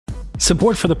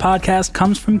Support for the podcast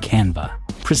comes from Canva.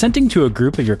 Presenting to a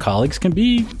group of your colleagues can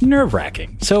be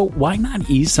nerve-wracking, so why not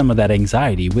ease some of that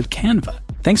anxiety with Canva?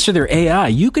 Thanks to their AI,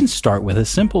 you can start with a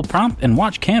simple prompt and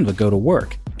watch Canva go to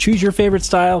work. Choose your favorite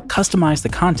style, customize the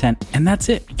content, and that's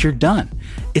it. You're done.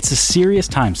 It's a serious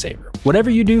time saver.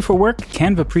 Whatever you do for work,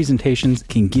 Canva presentations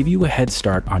can give you a head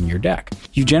start on your deck.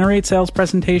 You generate sales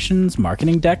presentations,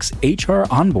 marketing decks, HR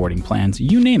onboarding plans,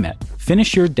 you name it.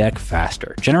 Finish your deck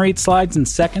faster. Generate slides in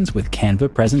seconds with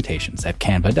Canva presentations at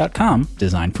canva.com,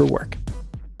 designed for work.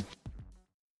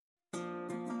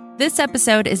 This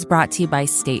episode is brought to you by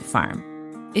State Farm.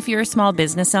 If you're a small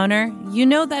business owner, you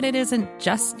know that it isn't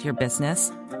just your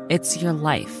business, it's your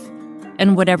life.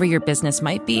 And whatever your business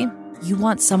might be, you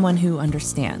want someone who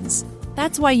understands.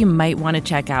 That's why you might want to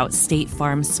check out State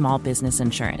Farm's small business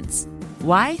insurance.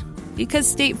 Why? Because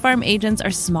State Farm agents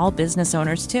are small business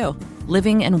owners too,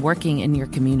 living and working in your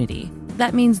community.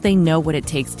 That means they know what it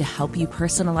takes to help you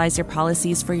personalize your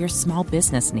policies for your small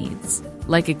business needs.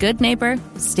 Like a good neighbor,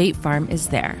 State Farm is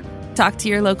there. Talk to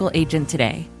your local agent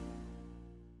today.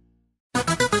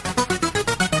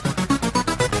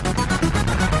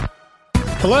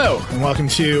 Hello, and welcome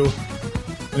to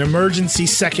an emergency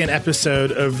second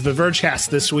episode of the Vergecast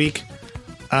this week.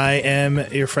 I am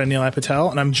your friend Neil Patel,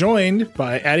 and I'm joined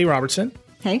by Addie Robertson.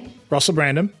 Hey. Russell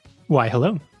Brandom. Why,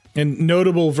 hello. And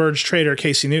notable Verge trader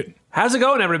Casey Newton. How's it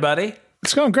going, everybody?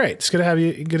 It's going great. It's good to have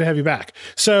you. Good to have you back.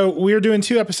 So we're doing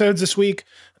 2 episodes this week.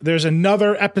 There's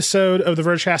another episode of the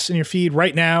Vergecast in your feed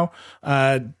right now.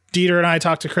 Dieter and I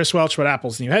talked to Chris Welch about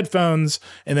Apple's new headphones,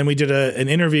 and then we did an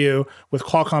interview with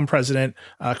Qualcomm president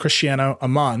Cristiano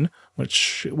Amon,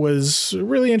 which was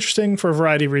really interesting for a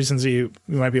variety of reasons that you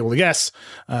might be able to guess.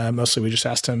 Mostly we just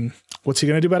asked him, what's he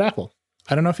going to do about Apple?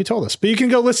 I don't know if he told us, but you can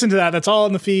go listen to that. That's all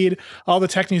in the feed. All the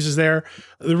tech news is there.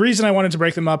 The reason I wanted to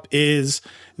break them up is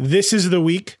this is the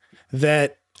week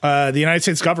that the United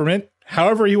States government,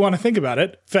 however you want to think about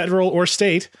it, federal or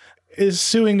state, is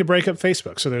suing to break up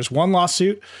Facebook. So there's one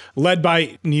lawsuit led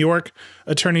by New York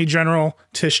Attorney General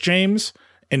Tish James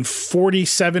and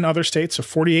 47 other states. So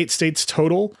 48 states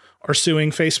total are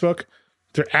suing Facebook.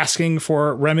 They're asking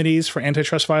for remedies for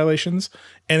antitrust violations.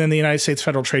 And then the United States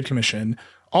Federal Trade Commission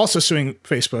also suing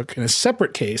Facebook in a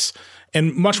separate case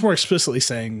and much more explicitly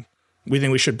saying, we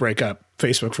think we should break up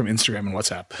Facebook from Instagram and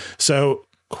WhatsApp. So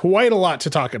quite a lot to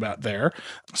talk about there.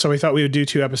 So we thought we would do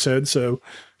 2 episodes. So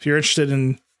if you're interested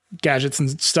in gadgets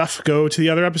and stuff, go to the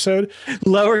other episode.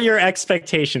 Lower your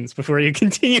expectations before you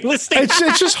continue listening.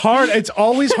 It's just hard. It's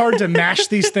always hard to mash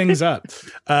these things up.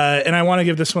 And I want to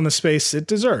give this one the space it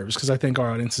deserves because I think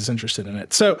our audience is interested in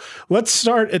it. So let's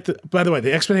start by the way,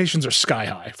 the expectations are sky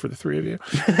high for the 3 of you.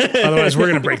 Otherwise, we're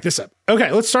going to break this up. Okay,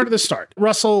 let's start at the start.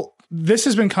 Russell, this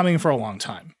has been coming for a long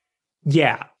time.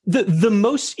 Yeah. The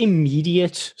most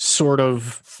immediate sort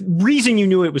of reason you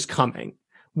knew it was coming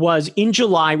was in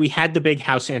July, we had the big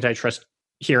House antitrust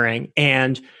hearing,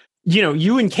 and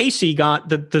you and Casey got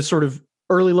the sort of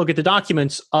early look at the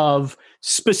documents of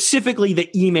specifically the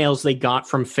emails they got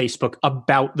from Facebook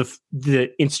about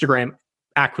the Instagram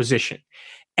acquisition.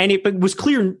 And it was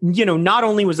clear, not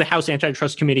only was the House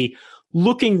Antitrust Committee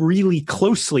looking really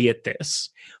closely at this,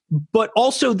 but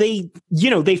also they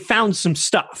found some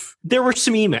stuff. There were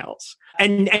some emails.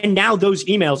 And now those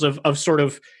emails of sort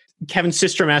of Kevin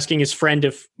Systrom asking his friend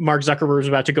if Mark Zuckerberg was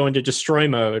about to go into destroy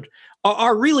mode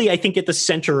are really, I think, at the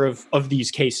center of these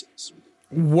cases.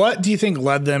 What do you think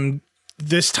led them?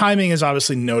 This timing is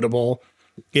obviously notable.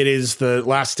 It is the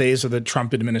last days of the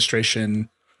Trump administration,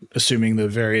 assuming the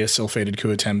various ill-fated coup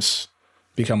attempts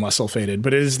become less ill-fated.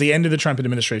 But it is the end of the Trump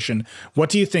administration. What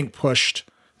do you think pushed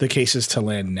the cases to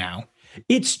land now?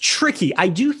 It's tricky. I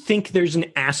do think there's an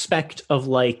aspect of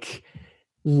like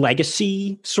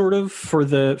legacy sort of for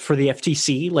the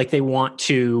FTC. Like they want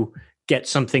to get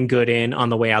something good in on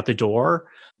the way out the door.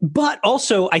 But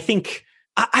also I think,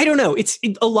 I don't know,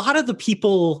 a lot of the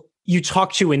people you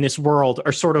talk to in this world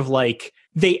are sort of like,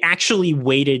 they actually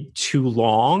waited too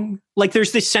long. Like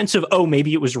there's this sense of, oh,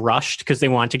 maybe it was rushed because they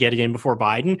wanted to get it in before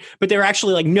Biden. But they're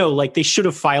actually like, no, like they should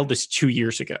have filed this 2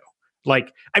 years ago.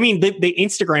 Like, I mean, the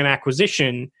Instagram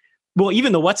acquisition, well,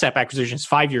 even the WhatsApp acquisition is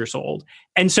 5 years old.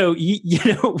 And so,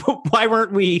 why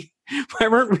weren't we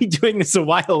doing this a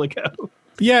while ago?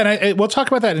 Yeah, and we'll talk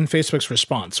about that in Facebook's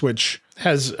response, which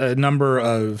has a number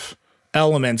of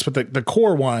elements. But the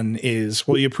core one is,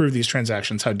 well, you approve these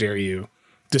transactions. How dare you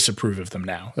disapprove of them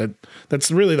now? That's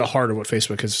really the heart of what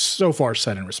Facebook has so far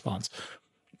said in response.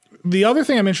 The other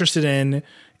thing I'm interested in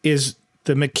is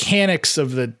the mechanics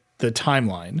of the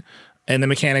timeline and the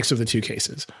mechanics of the 2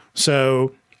 cases.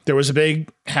 So there was a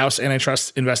big House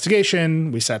antitrust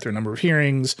investigation. We sat through a number of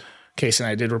hearings. Casey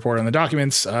and I did report on the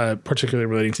documents, particularly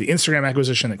relating to the Instagram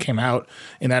acquisition that came out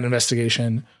in that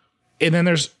investigation. And then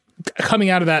there's coming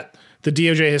out of that, the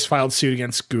DOJ has filed suit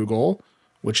against Google,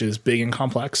 which is big and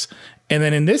complex. And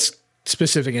then in this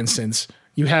specific instance,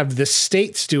 you have the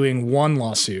states doing one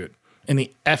lawsuit and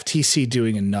the FTC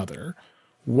doing another.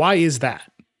 Why is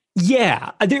that?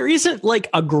 Yeah, there isn't like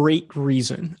a great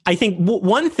reason. I think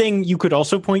one thing you could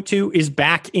also point to is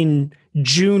back in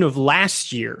June of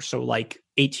last year, so like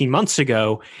 18 months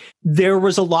ago, there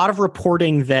was a lot of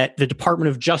reporting that the Department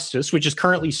of Justice, which is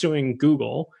currently suing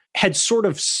Google, had sort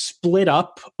of split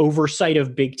up oversight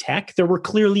of big tech. There were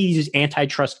clearly these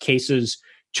antitrust cases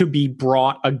to be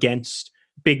brought against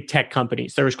big tech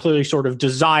companies. There was clearly sort of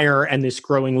desire and this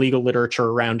growing legal literature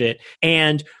around it.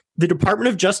 And the Department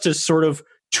of Justice sort of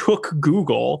took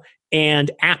Google and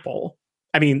Apple.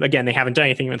 I mean, again, they haven't done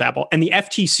anything with Apple. And the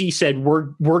FTC said,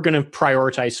 we're going to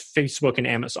prioritize Facebook and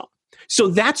Amazon. So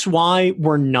that's why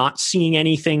we're not seeing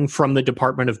anything from the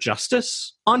Department of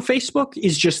Justice on Facebook,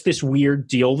 is just this weird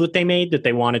deal that they made that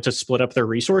they wanted to split up their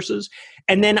resources.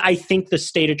 And then I think the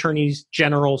state attorneys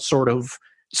general sort of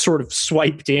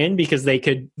swiped in because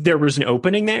there was an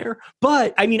opening there.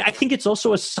 But I mean, I think it's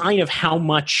also a sign of how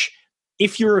much,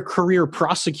 if you're a career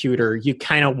prosecutor, you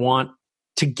kind of want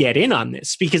to get in on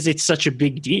this because it's such a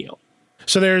big deal.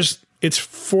 So it's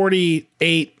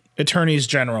 48 attorneys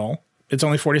general. It's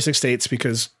only 46 states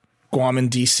because Guam and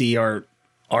DC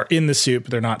are in the suit,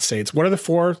 but they're not states. What are the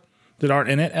 4 that aren't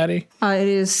in it, Addie? It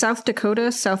is South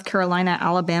Dakota, South Carolina,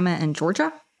 Alabama, and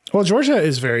Georgia. Well, Georgia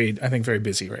is very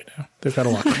busy right now. They've got a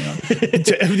lot going on.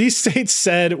 Have these states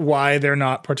said why they're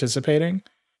not participating?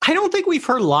 I don't think we've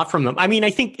heard a lot from them. I mean, I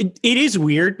think it is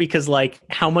weird because, like,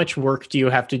 how much work do you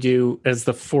have to do as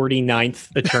the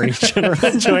 49th Attorney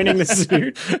General joining the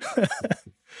suit?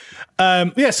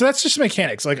 So that's just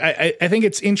mechanics. Like, I think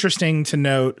it's interesting to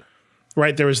note,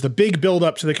 right, there was the big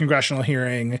buildup to the congressional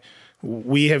hearing.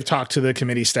 We have talked to the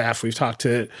committee staff. We've talked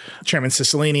to Chairman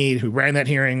Cicilline, who ran that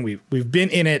hearing. We've been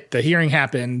in it. The hearing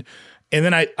happened. And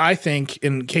then I think,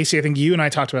 and Casey, I think you and I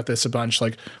talked about this a bunch,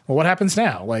 like, well, what happens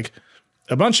now? Like,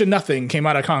 a bunch of nothing came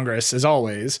out of Congress, as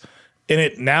always.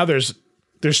 And now there's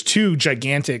 2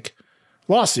 gigantic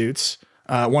lawsuits,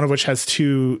 one of which has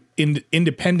 2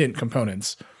 independent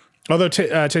components. Although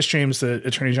Tish James, the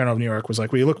Attorney General of New York, was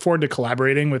like, we look forward to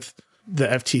collaborating with the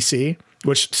FTC,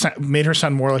 which made her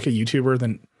sound more like a YouTuber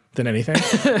than anything.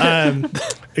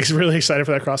 Really excited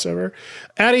for that crossover.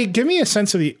 Addie, give me a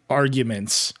sense of the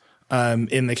arguments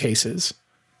in the cases.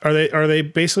 Are they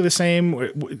basically the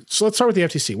same? So let's start with the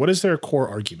FTC. What is their core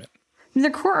argument?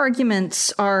 The core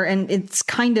arguments are, and it's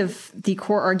kind of the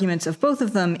core arguments of both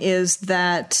of them, is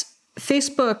that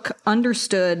Facebook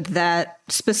understood that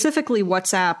specifically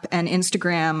WhatsApp and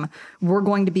Instagram were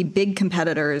going to be big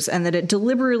competitors, and that it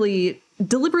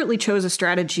deliberately chose a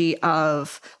strategy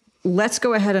of, let's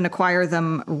go ahead and acquire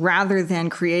them rather than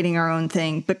creating our own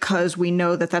thing, because we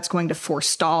know that that's going to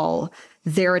forestall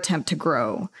their attempt to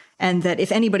grow. And that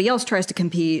if anybody else tries to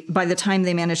compete, by the time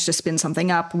they manage to spin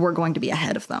something up, we're going to be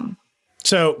ahead of them.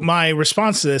 So my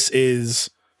response to this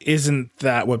is, isn't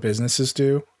that what businesses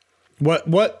do?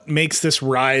 What makes this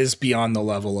rise beyond the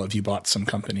level of you bought some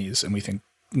companies and we think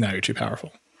now you're too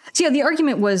powerful? So yeah, the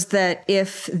argument was that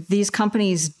if these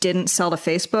companies didn't sell to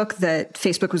Facebook, that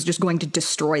Facebook was just going to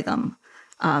destroy them.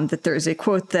 That there's a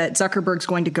quote that Zuckerberg's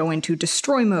going to go into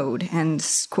destroy mode and,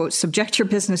 quote, subject your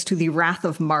business to the wrath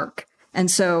of Mark. And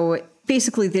so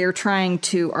basically they're trying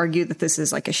to argue that this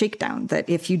is like a shakedown, that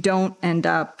if you don't end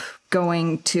up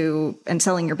going to and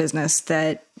selling your business,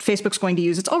 that Facebook's going to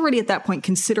use its already at that point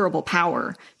considerable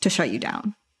power to shut you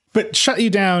down. But shut you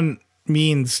down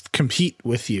means compete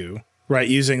with you, right?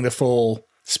 Using the full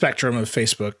spectrum of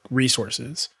Facebook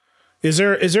resources. Is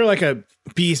there like a,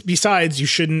 besides we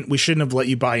shouldn't have let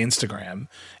you buy Instagram,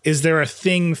 is there a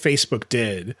thing Facebook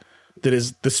did that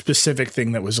is the specific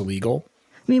thing that was illegal?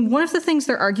 I mean, one of the things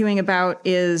they're arguing about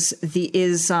is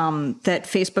that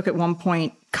Facebook at one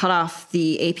point cut off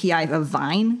the API of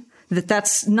Vine.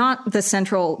 That's not the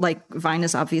central, like, Vine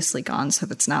is obviously gone, so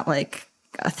that's not like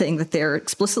a thing that they're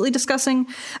explicitly discussing.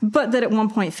 But that at one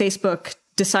point Facebook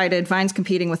decided Vine's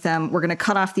competing with them. We're going to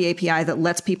cut off the API that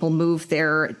lets people move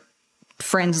their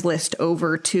friends list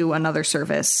over to another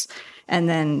service. And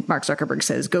then Mark Zuckerberg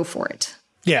says, go for it.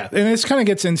 Yeah. And this kind of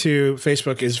gets into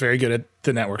Facebook is very good at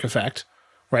the network effect,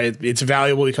 right? It's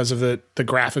valuable because of the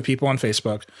graph of people on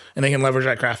Facebook, and they can leverage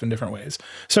that graph in different ways.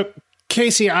 So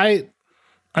Casey,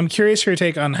 I'm curious for your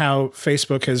take on how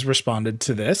Facebook has responded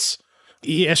to this.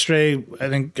 Yesterday, I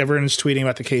think everyone's tweeting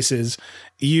about the cases.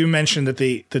 You mentioned that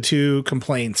the 2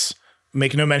 complaints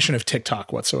make no mention of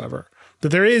TikTok whatsoever. that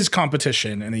there is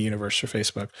competition in the universe for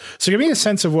Facebook. So give me a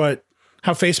sense of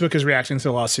how Facebook is reacting to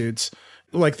the lawsuits.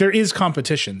 Like, there is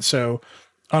competition. So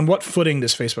on what footing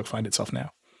does Facebook find itself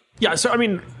now? Yeah, so I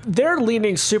mean, they're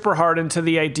leaning super hard into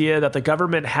the idea that the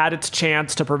government had its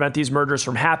chance to prevent these mergers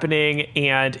from happening,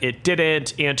 and it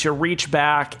didn't, and to reach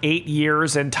back 8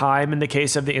 years in time in the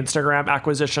case of the Instagram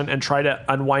acquisition and try to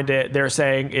unwind it, they're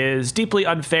saying is deeply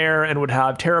unfair and would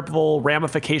have terrible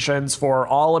ramifications for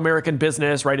all American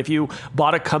business, right? If you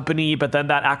bought a company, but then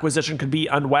that acquisition could be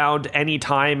unwound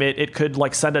anytime, it could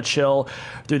like send a chill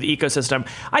through the ecosystem.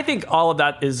 I think all of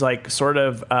that is like sort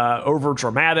of over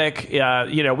dramatic.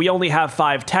 We only have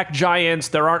 5 tech giants.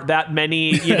 There aren't that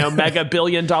many, mega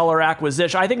billion-dollar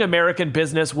acquisition. I think American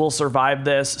business will survive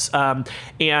this.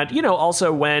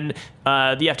 Also when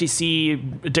the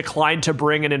FTC declined to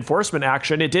bring an enforcement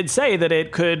action, it did say that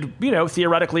it could,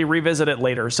 theoretically revisit it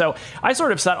later. So I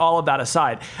sort of set all of that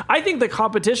aside. I think the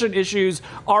competition issues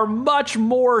are much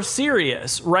more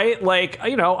serious, right? Like,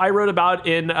 I wrote about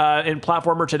in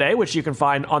Platformer today, which you can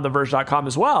find on theverge.com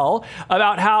as well,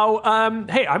 about how,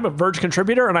 hey, I'm a Verge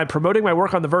contributor and I'm promoting my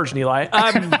work on The Verge, Nilay.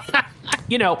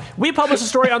 We published a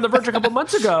story on The Verge a couple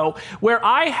months ago where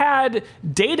I had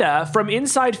data from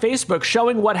inside Facebook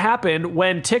showing what happened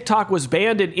when TikTok was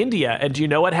banned in India. And do you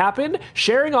know what happened?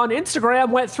 Sharing on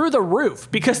Instagram went through the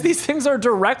roof because these things are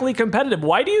directly competitive.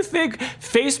 Why do you think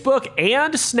Facebook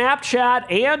and Snapchat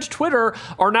and Twitter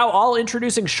are now all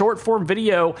introducing short form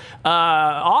video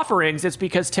offerings? It's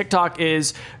because TikTok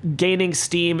is gaining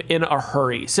steam in a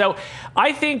hurry. So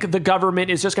I think the government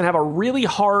is just going to have a really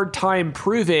hard time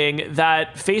proving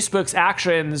that Facebook's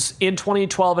actions in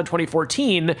 2012 and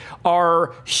 2014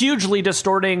 are hugely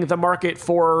distorting the market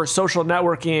for social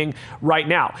networking right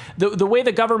now. The way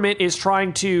the government is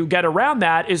trying to get around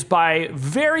that is by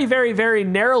very, very, very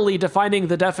narrowly defining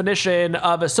the definition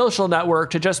of a social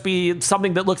network to just be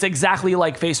something that looks exactly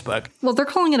like Facebook. Well, they're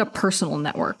calling it a personal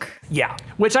network. Yeah,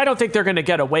 which I don't think they're going to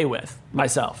get away with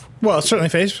myself. Well, certainly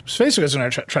Facebook is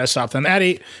going to try to stop them.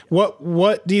 Addie,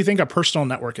 what do you think a personal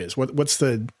network is? What's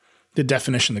the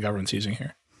definition the government's using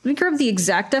here? I didn't grab the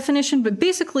exact definition, but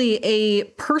basically a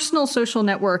personal social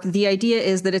network, the idea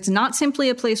is that it's not simply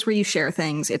a place where you share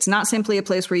things. It's not simply a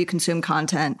place where you consume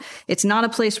content. It's not a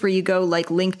place where you go like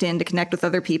LinkedIn to connect with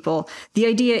other people. The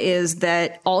idea is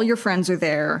that all your friends are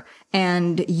there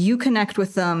and you connect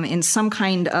with them in some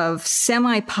kind of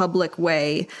semi-public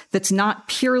way that's not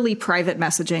purely private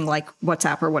messaging like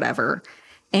WhatsApp or whatever.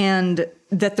 And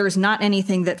that there's not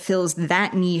anything that fills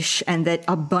that niche and that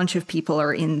a bunch of people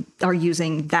are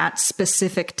using that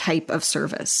specific type of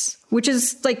service, which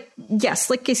is like, yes,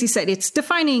 like Casey said, it's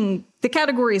defining the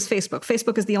category as Facebook.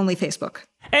 Facebook is the only Facebook.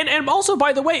 And also,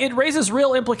 by the way, it raises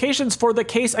real implications for the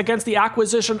case against the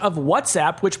acquisition of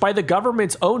WhatsApp, which by the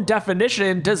government's own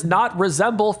definition does not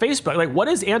resemble Facebook. Like, what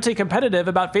is anti-competitive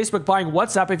about Facebook buying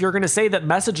WhatsApp if you're going to say that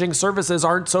messaging services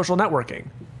aren't social networking?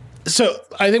 So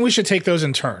I think we should take those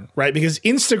in turn, right? Because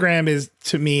Instagram is,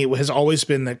 to me, has always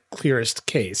been the clearest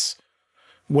case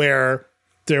where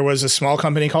there was a small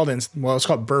company called, it's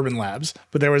called Bourbon Labs,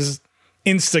 but there was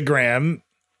Instagram,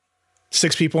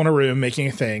 6 people in a room making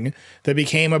a thing that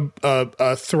became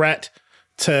a threat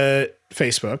to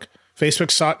Facebook.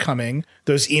 Facebook saw it coming.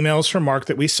 Those emails from Mark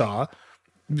that we saw,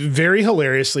 very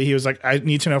hilariously, he was like, I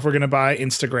need to know if we're going to buy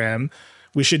Instagram.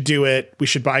 We should do it. We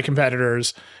should buy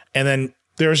competitors. And then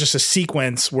there was just a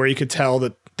sequence where you could tell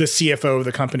that the CFO of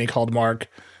the company called Mark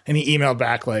and he emailed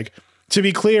back like, to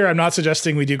be clear, I'm not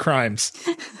suggesting we do crimes.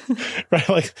 Right?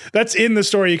 Like, that's in the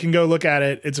story. You can go look at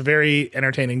it. It's very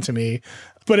entertaining to me.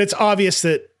 But it's obvious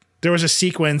that there was a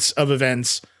sequence of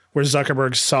events where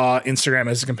Zuckerberg saw Instagram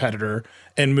as a competitor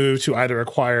and moved to either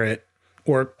acquire it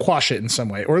or quash it in some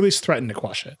way, or at least threaten to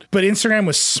quash it. But Instagram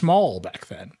was small back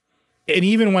then. And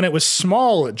even when it was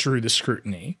small, it drew the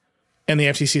scrutiny. And the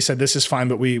FTC said, this is fine,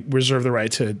 but we reserve the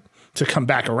right to come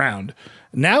back around.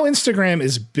 Now Instagram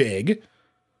is big.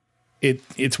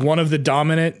 It's one of the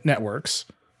dominant networks.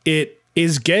 It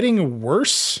is getting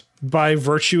worse by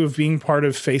virtue of being part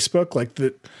of Facebook. Like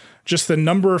just the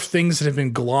number of things that have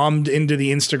been glommed into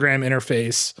the Instagram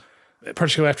interface,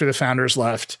 particularly after the founders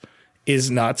left,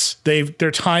 is nuts.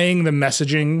 They're tying the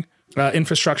messaging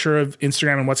infrastructure of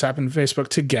Instagram and WhatsApp and Facebook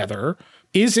together.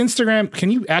 Is Instagram, can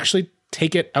you actually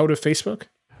take it out of Facebook?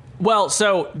 Well,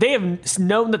 so they have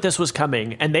known that this was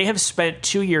coming, and they have spent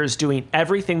 2 years doing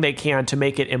everything they can to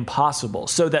make it impossible,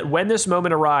 so that when this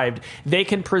moment arrived, they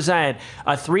can present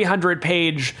a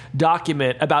 300-page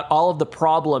document about all of the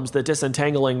problems that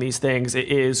disentangling these things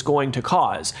is going to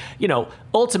cause.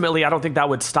 Ultimately, I don't think that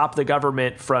would stop the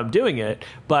government from doing it.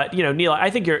 But, Neil, I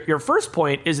think your first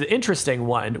point is the interesting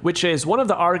one, which is one of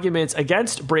the arguments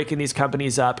against breaking these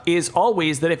companies up is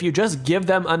always that if you just give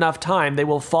them enough time, they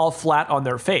will fall flat on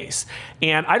their face.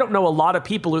 And I don't know a lot of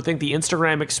people who think the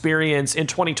Instagram experience in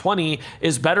 2020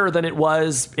 is better than it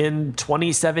was in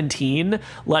 2017,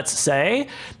 let's say.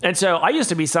 And so I used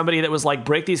to be somebody that was like,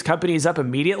 break these companies up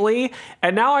immediately.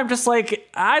 And now I'm just like,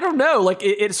 I don't know. Like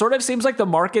it sort of seems like the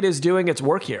market is doing its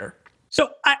work here. So,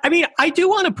 I do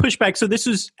want to push back. So this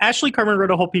is Ashley Carmen wrote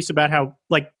a whole piece about how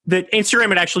that Instagram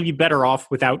would actually be better off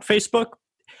without Facebook.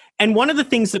 And one of the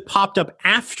things that popped up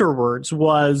afterwards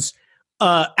was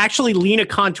actually, Lena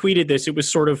Khan tweeted this. It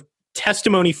was sort of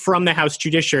testimony from the House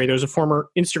Judiciary. There was a former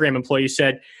Instagram employee who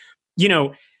said,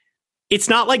 it's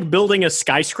not like building a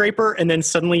skyscraper and then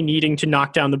suddenly needing to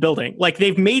knock down the building. Like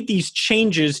they've made these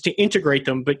changes to integrate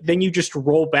them, but then you just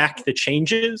roll back the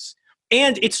changes.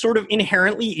 And it's sort of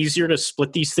inherently easier to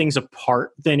split these things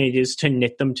apart than it is to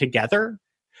knit them together.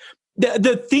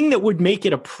 The thing that would make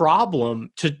it a problem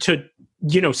to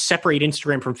separate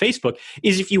Instagram from Facebook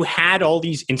is if you had all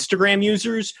these Instagram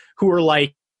users who are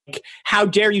like, how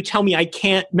dare you tell me I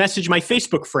can't message my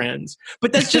Facebook friends?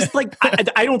 But that's just like,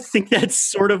 I don't think that's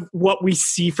sort of what we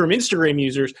see from Instagram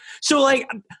users. So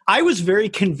I was very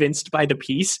convinced by the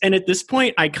piece. And at this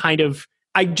point,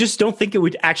 I just don't think it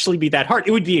would actually be that hard.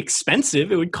 It would be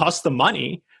expensive. It would cost them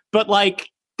money, but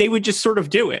they would just sort of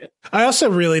do it. I also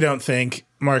really don't think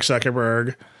Mark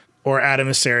Zuckerberg or Adam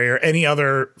Mosseri or any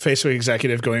other Facebook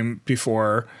executive going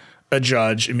before a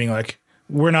judge and being like,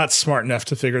 we're not smart enough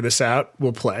to figure this out,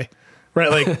 we'll play.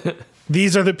 Right?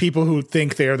 These are the people who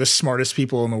think they are the smartest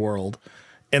people in the world.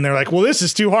 And they're like, well, this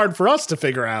is too hard for us to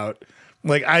figure out.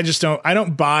 I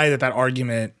don't buy that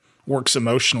argument works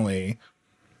emotionally.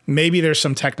 Maybe there's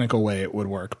some technical way it would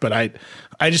work, but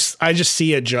I just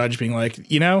see a judge being like,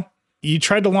 you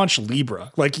tried to launch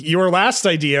Libra. Your last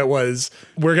idea was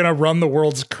we're going to run the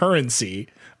world's currency.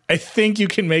 I think you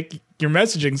can make your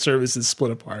messaging services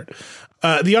split apart.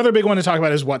 The other big one to talk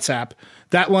about is WhatsApp.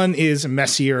 That one is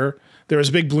messier. There was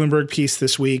a big Bloomberg piece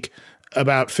this week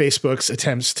about Facebook's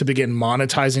attempts to begin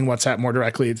monetizing WhatsApp more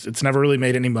directly. It's never really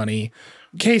made any money.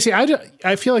 Casey,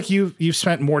 I feel like you've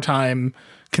spent more time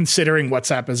considering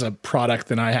WhatsApp as a product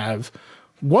than I have.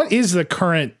 What is the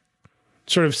current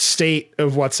sort of state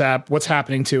of WhatsApp? What's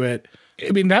happening to it?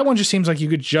 I mean, that one just seems like you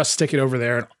could just stick it over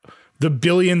there and the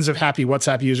billions of happy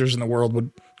WhatsApp users in the world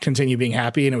would continue being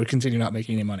happy and it would continue not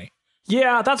making any money.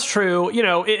 Yeah, that's true.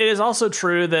 It is also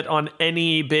true that on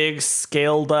any big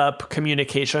scaled up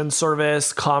communication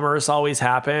service, commerce always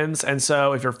happens. And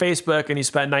so if you're Facebook and you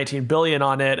spend 19 billion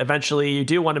on it, eventually you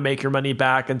do want to make your money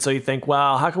back. And so you think,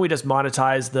 well, how can we just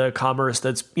monetize the commerce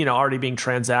that's, already being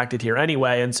transacted here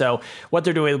anyway? And so what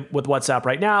they're doing with WhatsApp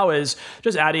right now is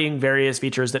just adding various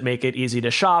features that make it easy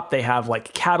to shop. They have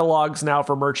catalogs now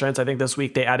for merchants. I think this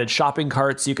week they added shopping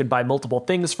carts. You can buy multiple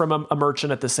things from a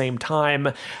merchant at the same time.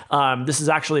 This is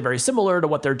actually very similar to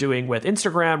what they're doing with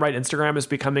Instagram, right? Instagram is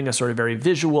becoming a sort of very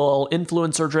visual,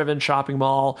 influencer-driven shopping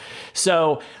mall.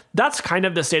 So that's kind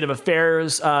of the state of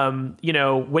affairs. When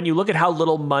you look at how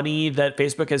little money that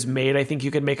Facebook has made, I think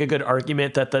you can make a good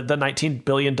argument that the $19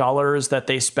 billion that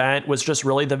they spent was just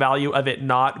really the value of it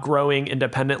not growing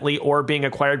independently or being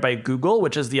acquired by Google,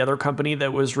 which is the other company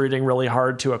that was rooting really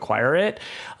hard to acquire it.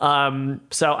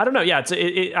 So I don't know. Yeah,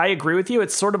 I agree with you.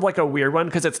 It's sort of like a weird one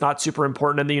because it's not super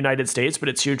important in the United States, but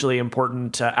it's hugely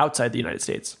important outside the United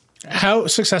States. How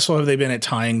successful have they been at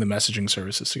tying the messaging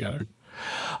services together?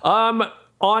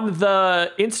 On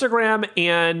the Instagram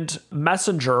and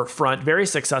Messenger front, very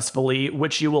successfully,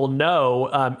 which you will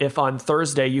know if on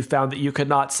Thursday you found that you could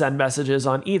not send messages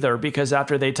on either, because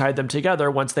after they tied them together,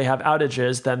 once they have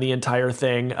outages, then the entire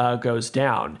thing goes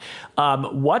down.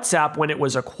 WhatsApp, when it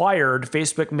was acquired,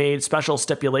 Facebook made special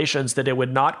stipulations that it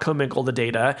would not commingle the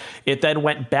data. It then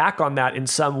went back on that in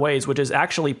some ways, which is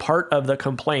actually part of the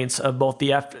complaints of both the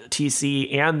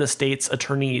FTC and the state's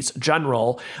attorneys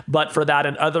general. But for that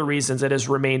and other reasons, it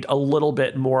has remained a little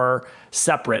bit more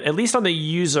separate, at least on the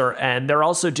user end. They're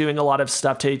also doing a lot of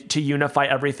stuff to unify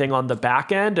everything on the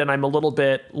back end, and I'm a little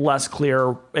bit less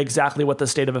clear exactly what the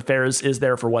state of affairs is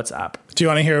there for WhatsApp. Do you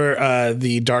want to hear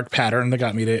the dark pattern that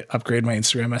got me to upgrade my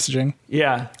Instagram messaging?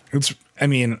 Yeah.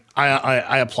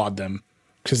 I applaud them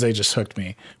because they just hooked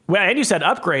me. Well, and you said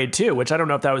upgrade too, which I don't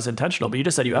know if that was intentional, but you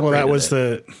just said you upgraded. Well, that was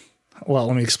Well,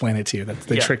 let me explain it to you.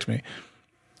 They tricked me.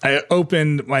 I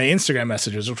opened my Instagram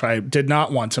messages, which I did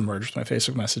not want to merge with my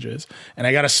Facebook messages. And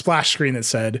I got a splash screen that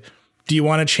said, do you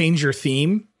want to change your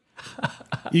theme?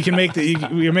 You can make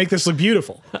you make this look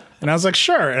beautiful. And I was like,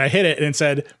 sure. And I hit it and it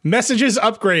said, messages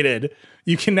upgraded.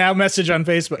 You can now message on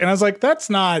Facebook. And I was like, that's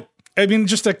not, I mean,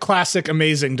 just a classic,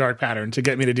 amazing dark pattern to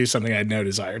get me to do something I had no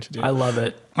desire to do. I love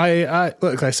it. I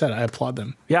like I said, I applaud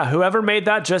them. Yeah, whoever made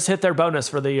that just hit their bonus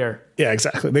for the year. Yeah,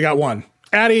 exactly. They got one.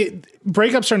 Addie,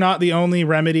 breakups are not the only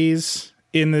remedies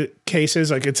in the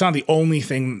cases. Like, it's not the only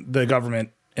thing the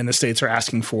government and the states are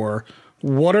asking for.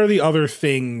 What are the other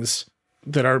things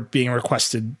that are being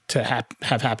requested to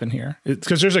have happen here?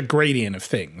 Because there's a gradient of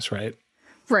things, right?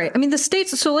 Right. I mean, the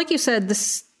states, so like you said, the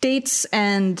states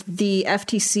and the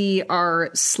FTC are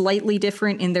slightly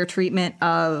different in their treatment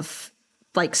of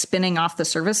like spinning off the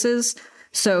services.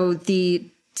 So the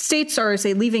states are,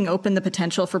 say, leaving open the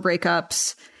potential for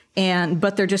breakups,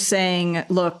 but they're just saying,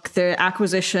 look, the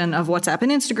acquisition of WhatsApp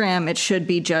and Instagram, it should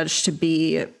be judged to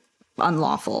be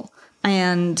unlawful.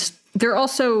 And they're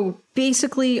also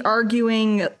basically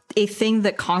arguing a thing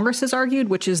that Congress has argued,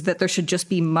 which is that there should just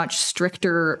be much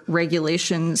stricter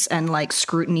regulations and like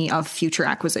scrutiny of future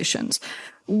acquisitions,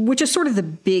 which is sort of the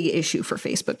big issue for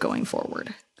Facebook going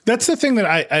forward. That's the thing that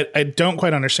I don't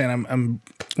quite understand. I'm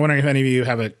wondering if any of you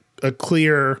have a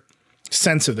clear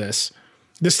sense of this.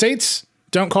 The states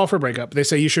don't call for breakup. They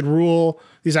say you should rule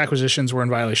these acquisitions were in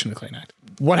violation of the Clayton Act.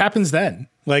 What happens then?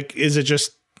 Like, is it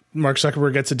just Mark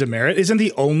Zuckerberg gets a demerit? Isn't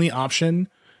the only option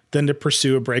then to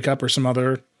pursue a breakup or some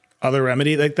other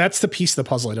remedy? Like, that's the piece of the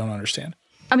puzzle I don't understand.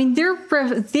 I mean,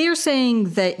 they're saying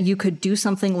that you could do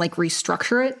something like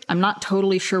restructure it. I'm not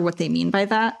totally sure what they mean by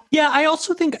that. Yeah, I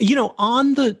also think,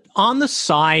 on the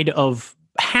side of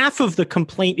half of the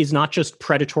complaint is not just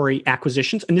predatory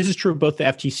acquisitions, and this is true of both the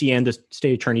FTC and the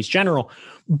state attorneys general,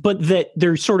 but that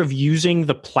they're sort of using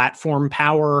the platform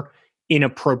power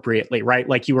inappropriately, right?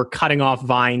 Like you were cutting off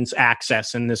Vine's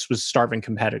access and this was starving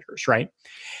competitors, right?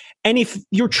 And if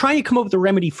you're trying to come up with a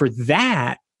remedy for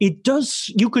that,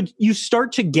 you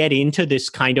start to get into this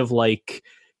kind of like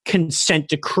consent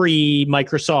decree,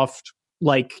 Microsoft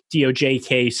like DOJ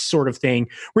case sort of thing,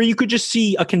 where you could just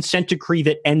see a consent decree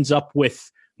that ends up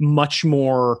with much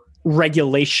more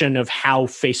regulation of how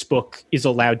Facebook is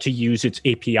allowed to use its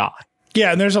API.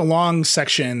 Yeah, and there's a long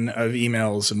section of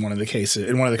emails in one of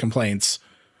the complaints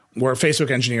where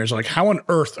Facebook engineers are like, how on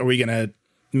earth are we going to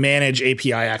manage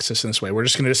API access in this way? We're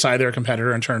just going to decide they're a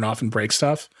competitor and turn it off and break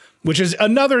stuff, which is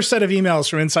another set of emails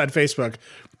from inside Facebook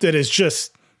that is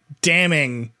just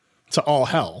damning to all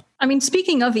hell. I mean,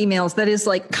 speaking of emails, that is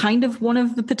like kind of one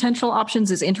of the potential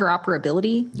options is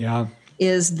interoperability. Yeah.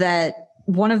 Is that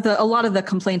a lot of the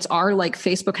complaints are like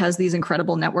Facebook has these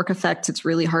incredible network effects. It's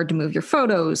really hard to move your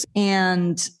photos.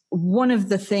 And one of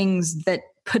the things that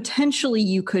potentially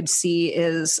you could see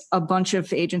is a bunch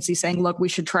of agencies saying, look, we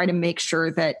should try to make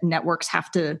sure that networks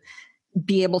have to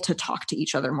be able to talk to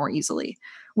each other more easily,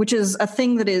 which is a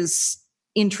thing that is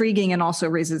intriguing and also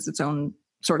raises its own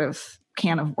sort of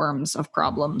can of worms of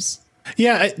problems.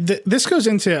 Yeah, this goes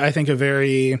into, I think, a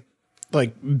very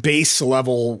like base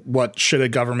level, what should a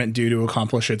government do to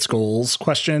accomplish its goals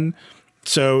question.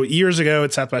 So years ago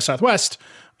at South by Southwest,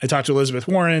 I talked to Elizabeth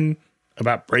Warren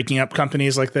about breaking up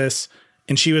companies like this.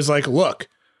 And she was like, look,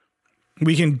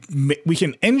 we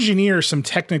can engineer some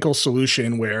technical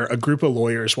solution where a group of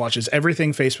lawyers watches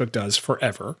everything Facebook does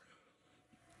forever.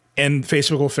 And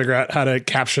Facebook will figure out how to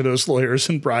capture those lawyers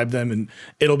and bribe them. And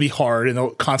it'll be hard and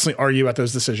they'll constantly argue about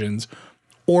those decisions.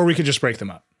 Or we could just break them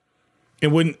up.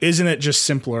 Isn't it just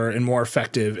simpler and more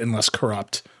effective and less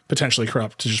potentially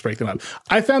corrupt to just break them up?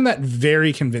 I found that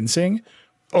very convincing,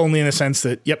 only in the sense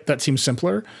that, yep, that seems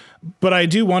simpler. But I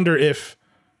do wonder if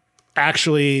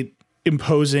actually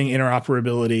imposing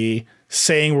interoperability,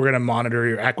 saying we're going to monitor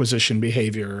your acquisition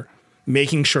behavior,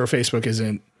 making sure Facebook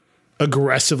isn't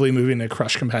aggressively moving to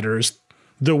crush competitors,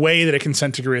 the way that a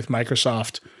consent decree with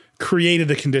Microsoft created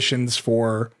the conditions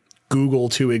for Google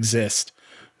to exist,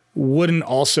 wouldn't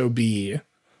also be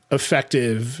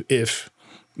effective if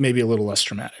maybe a little less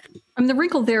dramatic. I mean, the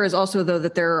wrinkle there is also, though,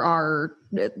 that there are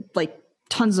like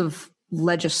tons of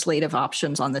legislative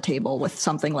options on the table with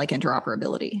something like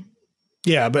interoperability.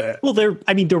 Yeah, but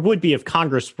there would be if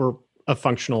Congress were a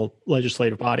functional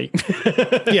legislative body.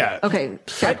 Yeah. Okay,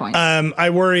 fair point.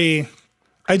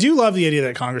 I do love the idea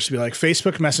that Congress would be like,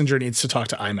 Facebook Messenger needs to talk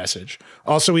to iMessage.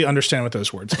 Also, we understand what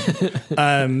those words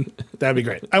mean. That'd be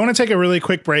great. I want to take a really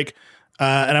quick break,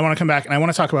 and I want to come back, and I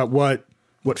want to talk about what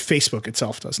Facebook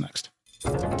itself does next.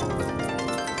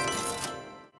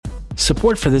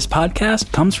 Support for this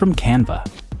podcast comes from Canva.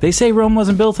 They say Rome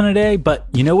wasn't built in a day, but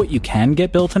you know what you can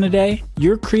get built in a day?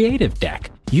 Your creative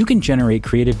deck. You can generate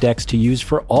creative decks to use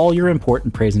for all your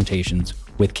important presentations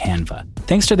with Canva.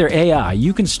 Thanks to their AI,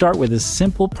 you can start with a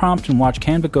simple prompt and watch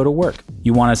Canva go to work.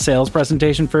 You want a sales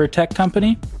presentation for a tech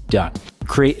company? Done.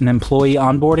 Create an employee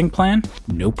onboarding plan?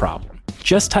 No problem.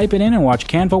 Just type it in and watch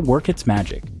Canva work its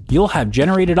magic. You'll have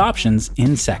generated options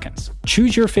in seconds.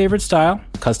 Choose your favorite style,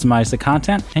 customize the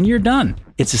content, and you're done.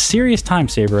 It's a serious time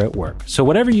saver at work, so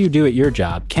whatever you do at your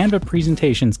job, Canva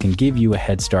presentations can give you a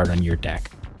head start on your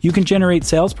deck. You can generate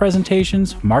sales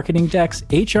presentations, marketing decks,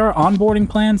 HR onboarding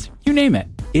plans, you name it.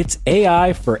 It's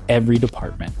AI for every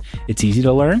department. It's easy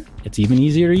to learn, it's even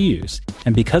easier to use.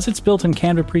 And because it's built in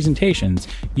Canva presentations,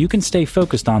 you can stay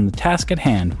focused on the task at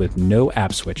hand with no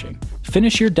app switching.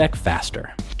 Finish your deck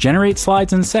faster. Generate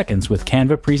slides in seconds with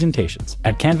Canva presentations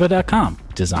at canva.com,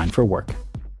 designed for work.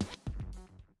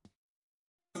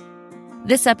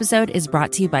 This episode is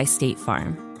brought to you by State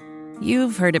Farm.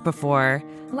 You've heard it before.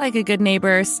 Like a good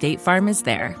neighbor, State Farm is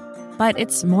there. But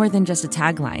it's more than just a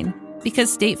tagline,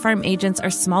 because State Farm agents are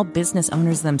small business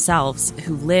owners themselves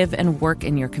who live and work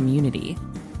in your community.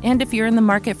 And if you're in the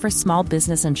market for small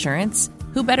business insurance,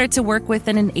 who better to work with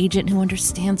than an agent who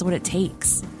understands what it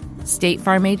takes? State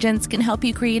Farm agents can help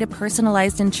you create a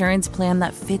personalized insurance plan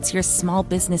that fits your small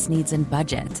business needs and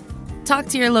budget. Talk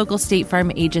to your local State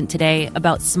Farm agent today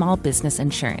about small business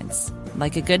insurance.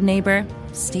 Like a good neighbor,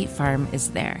 State Farm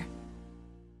is there.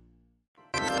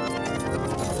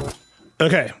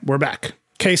 Okay, we're back.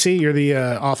 Casey, you're the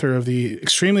author of the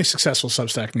extremely successful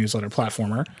Substack newsletter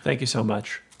Platformer. Thank you so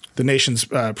much. The nation's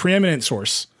preeminent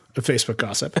source of Facebook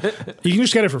gossip. You can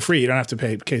just get it for free. You don't have to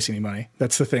pay Casey any money.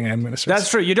 That's the thing I'm going to say. That's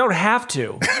true. You don't have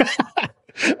to.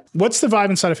 What's the vibe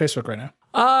inside of Facebook right now?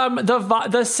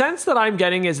 The sense that I'm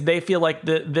getting is they feel like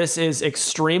this is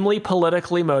extremely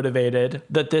politically motivated,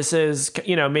 that this is,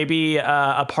 maybe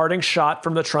a parting shot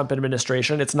from the Trump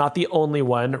administration. It's not the only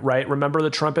one, right? Remember, the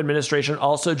Trump administration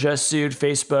also just sued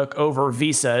Facebook over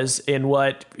visas in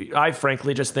what I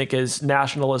frankly just think is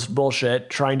nationalist bullshit,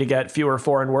 trying to get fewer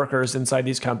foreign workers inside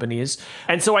these companies.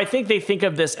 And so I think they think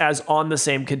of this as on the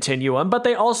same continuum, but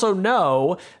they also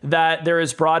know that there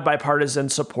is broad bipartisan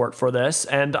support for this.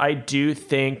 And I do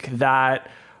think that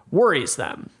worries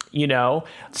them.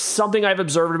 Something I've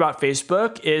observed about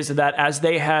Facebook is that as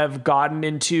they have gotten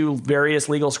into various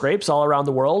legal scrapes all around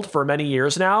the world for many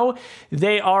years now,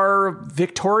 they are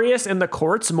victorious in the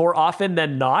courts more often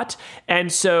than not.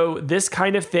 And so this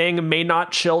kind of thing may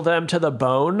not chill them to the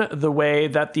bone the way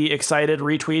that the excited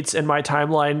retweets in my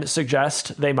timeline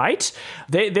suggest they might.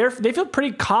 They feel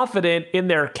pretty confident in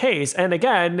their case. And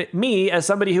again, me as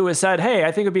somebody who has said, hey,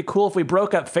 I think it'd be cool if we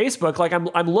broke up Facebook. Like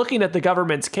I'm looking at the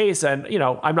government's case and,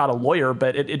 I'm not a lawyer,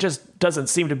 but it just doesn't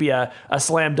seem to be a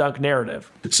slam dunk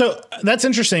narrative. So that's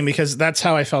interesting because that's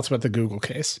how I felt about the Google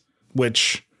case,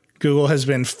 which Google has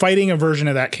been fighting a version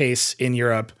of that case in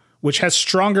Europe, which has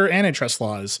stronger antitrust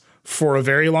laws for a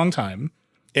very long time.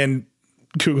 And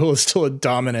Google is still a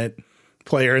dominant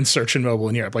player in search and mobile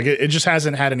in Europe. Like it just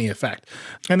hasn't had any effect.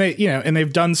 And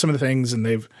they've done some of the things and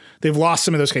they've lost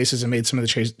some of those cases and made some of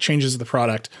the changes of the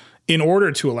product in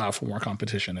order to allow for more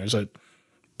competition. There's a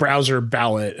browser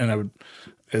ballot and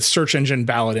a search engine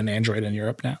ballot in Android in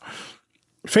Europe now.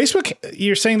 Facebook,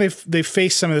 you're saying they've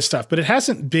faced some of this stuff, but it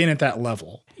hasn't been at that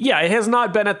level. Yeah, it has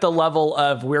not been at the level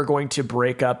of we're going to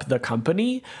break up the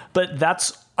company, but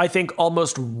that's, I think,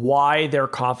 almost why they're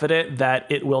confident that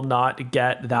it will not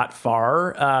get that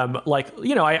far.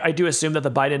 I do assume that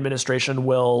the Biden administration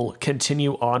will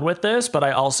continue on with this, but I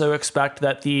also expect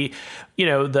that the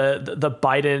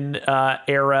Biden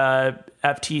era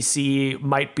FTC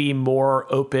might be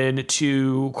more open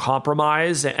to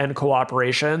compromise and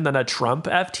cooperation than a Trump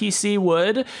FTC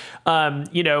would.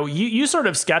 You sort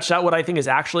of sketched out what I think is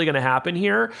actually going to happen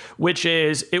here, which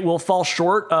is it will fall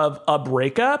short of a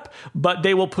breakup, but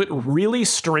they will put really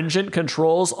stringent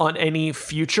controls on any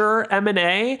future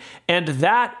M&A, and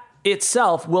that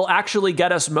itself will actually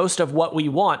get us most of what we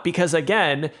want. Because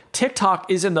again,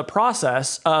 TikTok is in the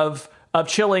process of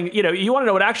chilling. You want to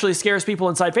know what actually scares people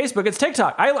inside Facebook? It's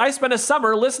TikTok. I spent a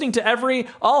summer listening to every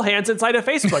all hands inside of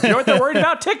Facebook. You know what they're worried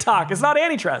about? TikTok. It's not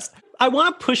antitrust. I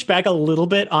want to push back a little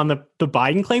bit on the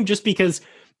Biden claim, just because,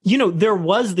 there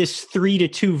was this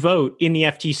 3-2 vote in the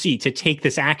FTC to take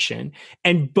this action,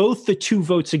 and both the two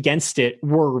votes against it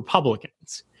were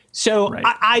Republicans. So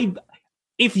right.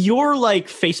 If you're like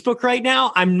Facebook right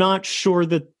now, I'm not sure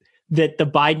that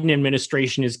the Biden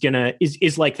administration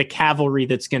is like the cavalry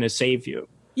that's going to save you.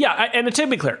 Yeah, and to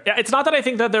be clear, it's not that I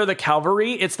think that they're the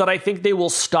cavalry. It's that I think they will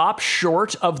stop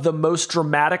short of the most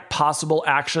dramatic possible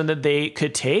action that they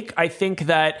could take. I think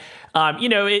that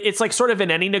It's like sort of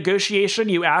in any negotiation,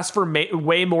 you ask for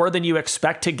way more than you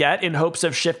expect to get in hopes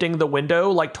of shifting the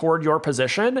window like toward your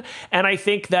position. And I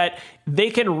think that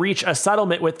they can reach a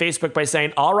settlement with Facebook by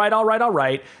saying, all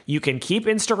right, you can keep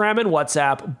Instagram and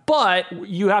WhatsApp, but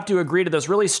you have to agree to this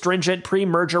really stringent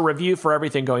pre-merger review for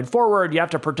everything going forward. You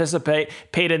have to participate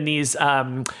in these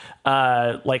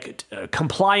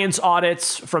compliance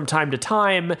audits from time to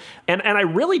time. And I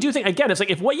really do think, again, it's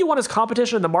like if what you want is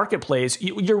competition in the marketplace,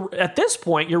 you're at this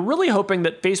point, you're really hoping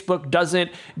that Facebook doesn't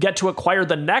get to acquire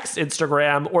the next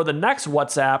Instagram or the next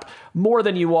WhatsApp more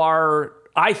than you are,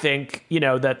 I think,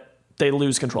 that they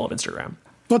lose control of Instagram.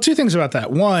 Well, two things about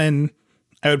that. One,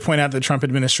 I would point out the Trump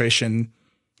administration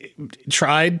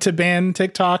tried to ban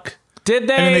TikTok. Did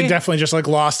they? And then they definitely just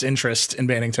lost interest in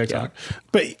banning TikTok. Yeah.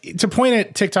 But to point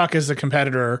at TikTok as a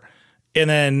competitor and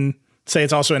then say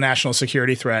it's also a national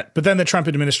security threat, but then the Trump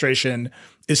administration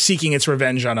is seeking its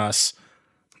revenge on us.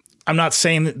 I'm not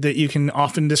saying that you can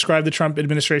often describe the Trump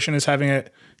administration as having a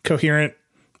coherent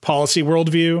policy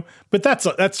worldview, but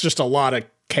that's just a lot of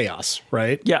chaos,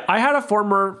 right? Yeah, I had a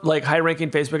former high-ranking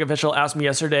Facebook official ask me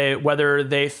yesterday whether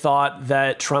they thought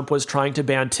that Trump was trying to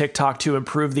ban TikTok to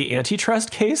improve the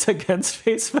antitrust case against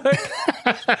Facebook,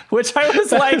 which I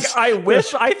was I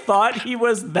wish I thought he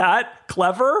was that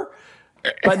clever,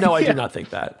 but no, I do not think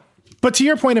that. But to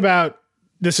your point about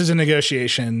this is a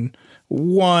negotiation,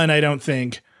 one, I don't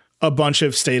think a bunch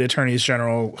of state attorneys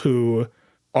general who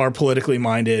are politically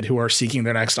minded, who are seeking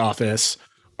their next office,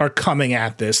 are coming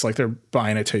at this like they're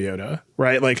buying a Toyota,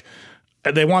 right? Like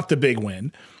they want the big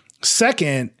win.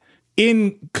 Second,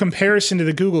 in comparison to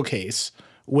the Google case,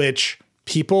 which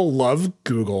people love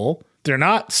Google, they're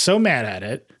not so mad at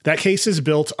it. That case is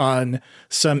built on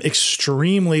some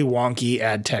extremely wonky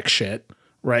ad tech shit,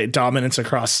 right? Dominance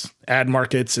across ad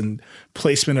markets and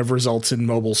placement of results in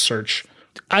mobile search.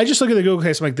 I just look at the Google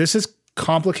case, I'm like, this is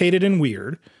complicated and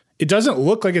weird. It doesn't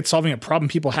look like it's solving a problem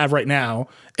people have right now,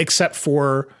 except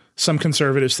for some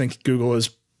conservatives think Google is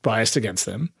biased against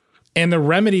them. And the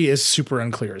remedy is super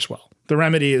unclear as well. The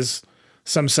remedy is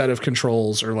some set of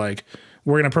controls or we're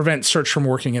going to prevent search from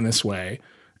working in this way.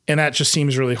 And that just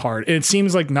seems really hard. And it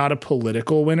seems like not a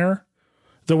political winner,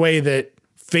 the way that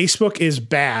Facebook is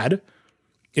bad.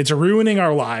 It's ruining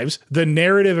our lives. The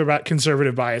narrative about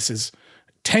conservative bias is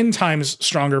 10 times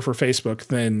stronger for Facebook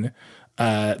than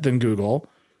Google.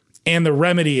 And the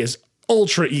remedy is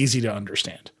ultra easy to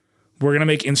understand. We're going to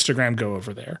make Instagram go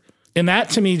over there. And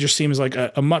that to me just seems like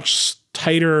a much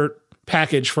tighter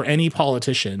package for any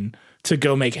politician to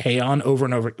go make hay on over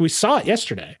and over. We saw it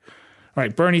yesterday,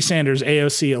 right? Bernie Sanders,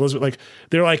 AOC, Elizabeth,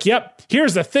 they're like, yep,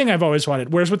 here's the thing I've always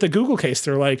wanted. Whereas with the Google case,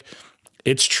 they're like,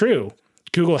 it's true.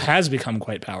 Google has become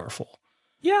quite powerful.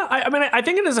 Yeah, I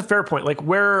think it is a fair point.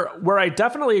 Where I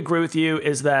definitely agree with you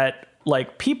is that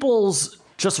people's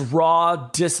just raw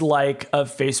dislike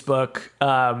of Facebook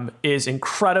is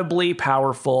incredibly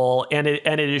powerful, and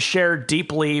it is shared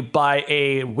deeply by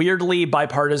a weirdly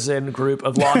bipartisan group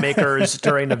of lawmakers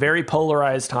during a very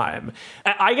polarized time.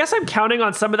 I guess I'm counting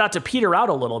on some of that to peter out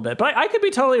a little bit, but I could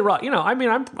be totally wrong.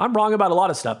 I'm wrong about a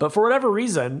lot of stuff, but for whatever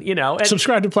reason,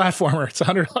 subscribe to Platformer. It's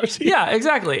 $100. Yeah,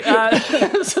 exactly.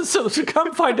 So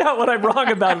come find out what I'm wrong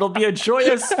about. It'll be a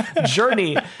joyous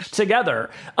journey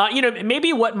together.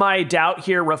 Maybe what my doubt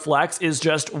here reflects is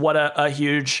just what a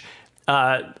huge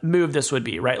move this would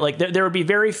be, right? There would be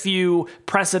very few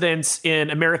precedents in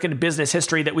American business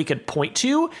history that we could point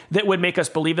to that would make us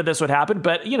believe that this would happen.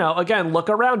 But, again, look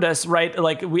around us, right?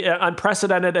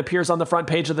 Unprecedented appears on the front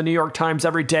page of the New York Times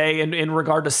every day in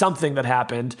regard to something that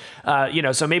happened,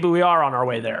 so maybe we are on our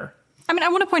way there. I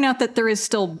want to point out that there is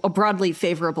still a broadly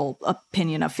favorable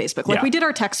opinion of Facebook. We did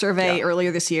our tech survey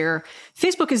earlier this year.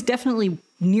 Facebook is definitely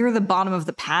near the bottom of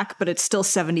the pack, but it's still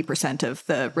 70% of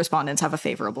the respondents have a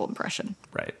favorable impression.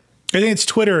 Right. I think it's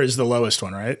Twitter is the lowest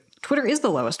one, right? Twitter is the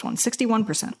lowest one,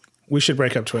 61%. We should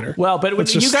break up Twitter. Well,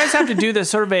 but you guys have to do this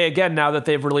survey again now that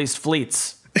they've released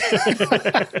fleets.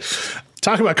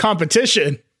 Talk about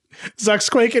competition. Zuck's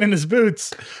quaking in his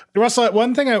boots. Russell,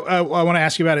 one thing I want to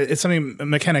ask you about, it's something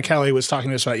McKenna Kelly was talking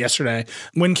to us about yesterday.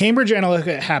 When Cambridge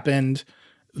Analytica happened,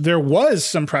 there was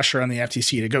some pressure on the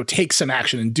FTC to go take some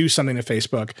action and do something to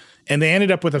Facebook. And they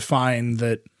ended up with a fine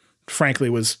that, frankly,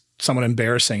 was somewhat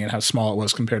embarrassing in how small it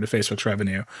was compared to Facebook's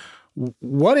revenue.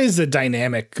 What is the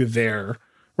dynamic there,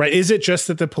 right? Is it just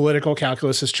that the political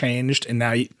calculus has changed and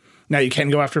now you can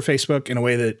go after Facebook in a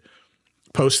way that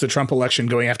post the Trump election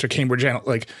going after Cambridge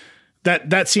Analytica,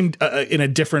 that seemed in a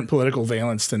different political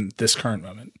valence than this current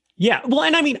moment. Yeah. Well,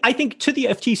 and I think to the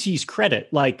FTC's credit,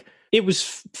 it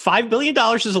was $5 billion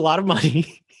is a lot of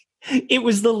money. It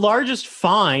was the largest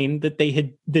fine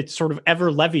that sort of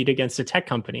ever levied against a tech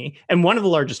company, and one of the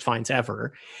largest fines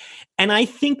ever. And I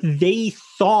think they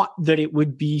thought that it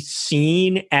would be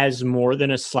seen as more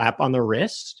than a slap on the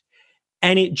wrist,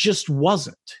 and it just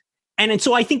wasn't. And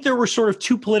so I think there were sort of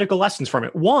two political lessons from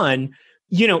it. One,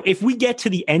 if we get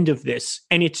to the end of this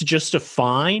and it's just a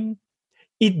fine,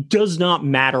 it does not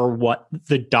matter what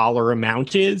the dollar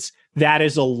amount is. That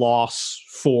is a loss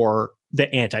for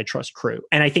the antitrust crew.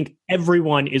 And I think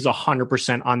everyone is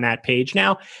 100% on that page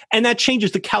now. And that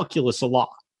changes the calculus a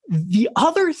lot. The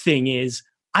other thing is,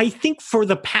 I think for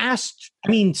the past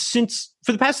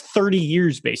 30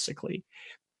 years, basically,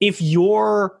 if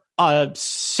you're a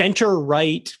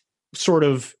center-right sort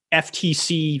of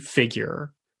FTC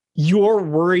figure, you're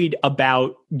worried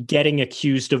about getting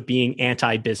accused of being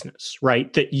anti-business,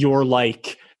 right? That you're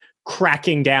like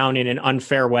cracking down in an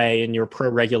unfair way and you're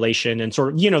pro-regulation and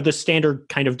sort of, the standard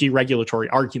kind of deregulatory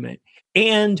argument.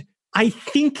 And I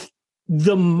think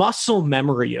the muscle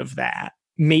memory of that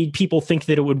made people think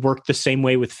that it would work the same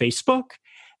way with Facebook.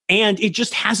 And it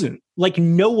just hasn't. Like,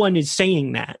 no one is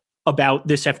saying that about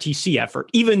this FTC effort,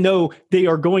 even though they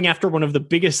are going after one of the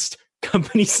biggest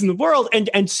companies in the world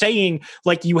and saying,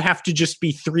 like, you have to just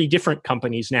be 3 different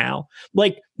companies now.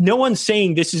 Like, no one's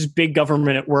saying this is big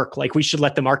government at work, like we should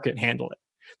let the market handle it.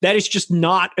 That is just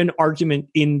not an argument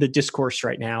in the discourse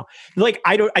right now. Like,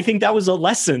 I think that was a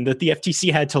lesson that the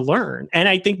FTC had to learn. And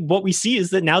I think what we see is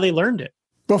that now they learned it.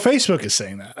 Well, Facebook is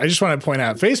saying that. I just want to point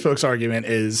out Facebook's argument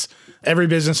is every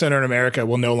business owner in America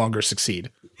will no longer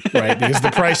succeed, right? Because the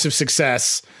price of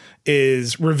success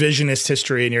is revisionist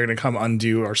history and you're going to come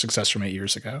undo our success from 8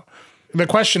 years ago. The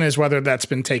question is whether that's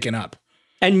been taken up.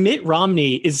 And Mitt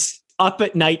Romney is up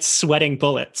at night sweating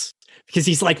bullets because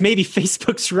he's like, maybe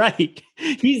Facebook's right.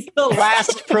 He's the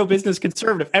last pro-business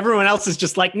conservative. Everyone else is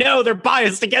just like, no, they're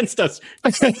biased against us.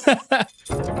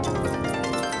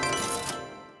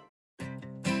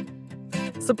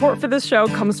 Support for this show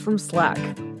comes from Slack.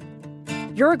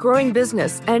 You're a growing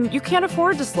business and you can't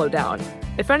afford to slow down.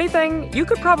 If anything, you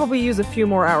could probably use a few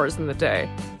more hours in the day.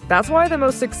 That's why the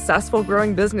most successful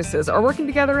growing businesses are working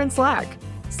together in Slack.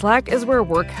 Slack is where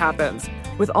work happens,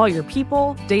 with all your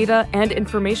people, data, and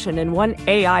information in one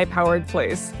AI-powered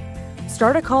place.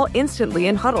 Start a call instantly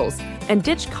in huddles and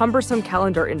ditch cumbersome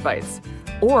calendar invites.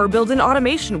 Or build an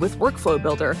automation with Workflow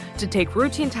Builder to take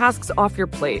routine tasks off your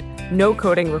plate. No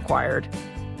coding required.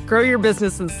 Grow your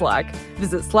business in Slack.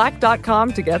 Visit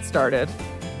slack.com to get started.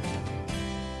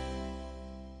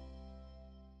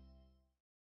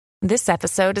 This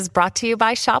episode is brought to you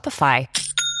by Shopify.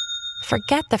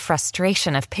 Forget the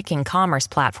frustration of picking commerce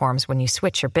platforms when you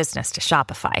switch your business to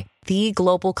Shopify, the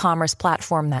global commerce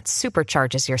platform that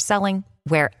supercharges your selling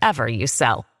wherever you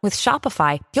sell. With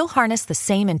Shopify, you'll harness the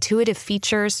same intuitive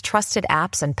features, trusted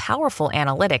apps, and powerful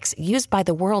analytics used by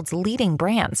the world's leading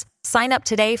brands. Sign up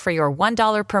today for your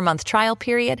 $1 per month trial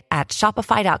period at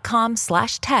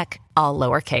shopify.com/tech, all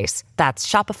lowercase. That's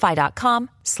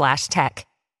shopify.com/tech.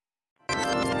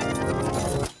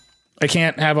 I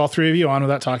can't have all 3 of you on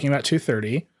without talking about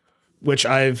 230, which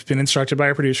I've been instructed by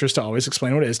our producers to always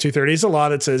explain what it is. 230 is a law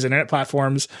that says internet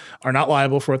platforms are not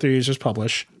liable for what their users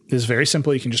publish. It is very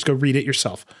simple. You can just go read it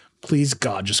yourself. Please,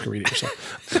 God, just go read it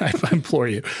yourself. I implore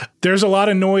you. There's a lot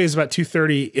of noise about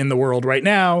 230 in the world right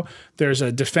now. There's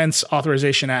a Defense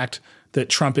Authorization Act that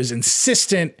Trump is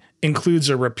insistent includes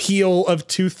a repeal of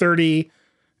 230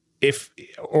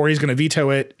 or he's going to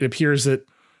veto it. It appears that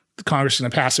Congress is going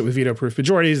to pass it with veto-proof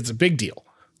majorities. It's a big deal.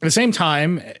 At the same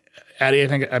time, Addie, I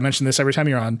think I mentioned this every time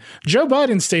you're on, Joe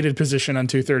Biden's stated position on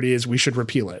 230 is we should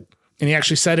repeal it. And he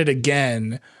actually said it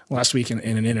again last week in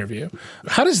an interview.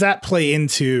 How does that play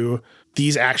into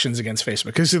these actions against Facebook?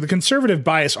 Because the conservative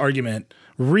bias argument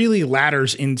really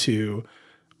ladders into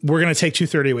we're going to take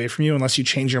 230 away from you unless you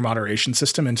change your moderation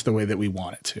system into the way that we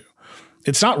want it to.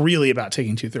 It's not really about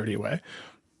taking 230 away.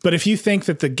 But if you think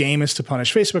that the game is to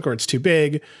punish Facebook or it's too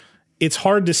big, it's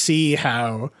hard to see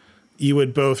how you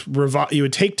would both you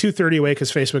would take 230 away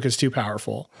because Facebook is too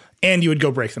powerful, and you would go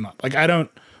break them up. Like I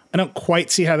don't quite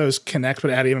see how those connect.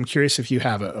 But Addie, I'm curious if you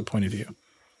have a point of view.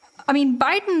 I mean,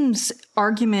 Biden's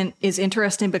argument is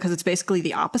interesting because it's basically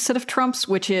the opposite of Trump's,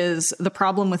 which is the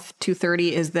problem with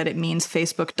 230 is that it means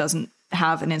Facebook doesn't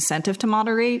have an incentive to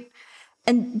moderate,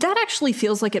 and that actually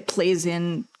feels like it plays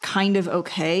in kind of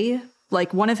okay.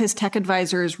 Like one of his tech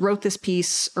advisors wrote this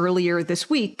piece earlier this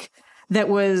week that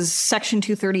was Section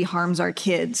 230 harms our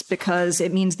kids because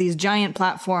it means these giant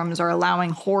platforms are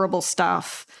allowing horrible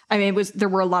stuff. I mean, there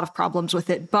were a lot of problems with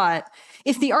it, but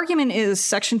if the argument is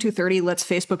Section 230 lets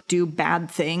Facebook do bad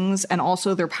things and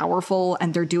also they're powerful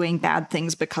and they're doing bad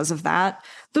things because of that,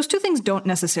 those two things don't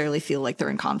necessarily feel like they're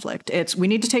in conflict. It's we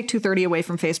need to take 230 away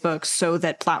from Facebook so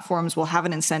that platforms will have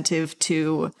an incentive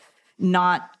to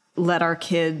not let our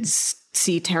kids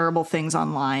see terrible things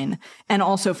online. And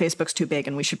also Facebook's too big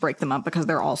and we should break them up because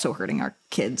they're also hurting our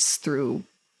kids through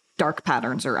dark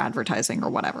patterns or advertising or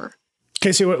whatever.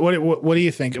 Casey, what do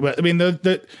you think? I mean,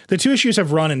 the two issues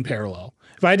have run in parallel.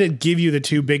 If I had to give you the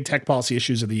two big tech policy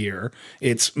issues of the year,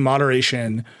 it's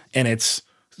moderation and it's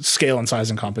scale and size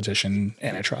and competition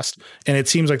antitrust. And it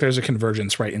seems like there's a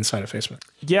convergence right inside of Facebook.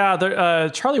 Yeah,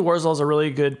 Charlie Warzel has a really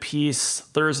good piece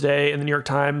Thursday in the New York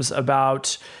Times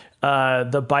about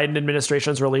the Biden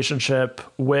administration's relationship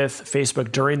with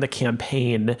Facebook during the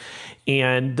campaign.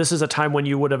 And this is a time when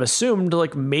you would have assumed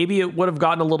like maybe it would have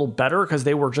gotten a little better because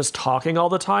they were just talking all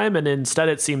the time. And instead,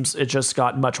 it seems it just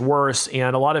got much worse.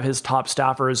 And a lot of his top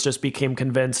staffers just became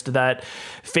convinced that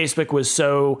Facebook was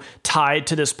so tied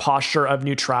to this posture of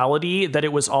neutrality that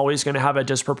it was always going to have a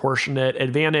disproportionate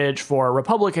advantage for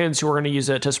Republicans who were going to use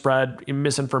it to spread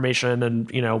misinformation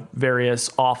and, various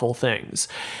awful things.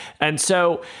 And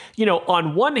so,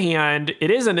 on one hand,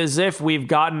 it isn't as if we've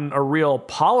gotten a real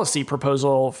policy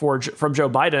proposal from Joe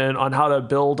Biden on how to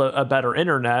build a better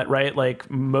internet, right? Like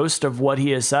most of what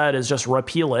he has said is just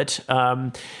repeal it.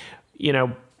 But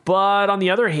on the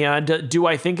other hand, do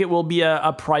I think it will be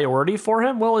a priority for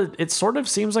him? Well, it sort of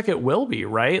seems like it will be,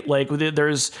 right? Like there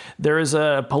is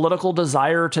a political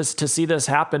desire to see this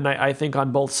happen, I think,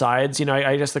 on both sides.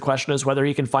 I guess the question is whether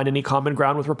he can find any common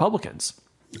ground with Republicans.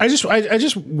 I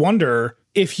just wonder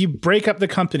if you break up the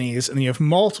companies and you have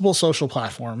multiple social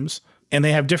platforms and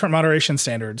they have different moderation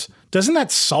standards, doesn't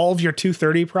that solve your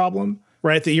 230 problem,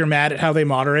 right? That you're mad at how they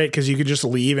moderate because you could just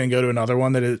leave and go to another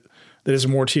one that is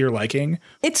more to your liking?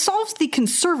 It solves the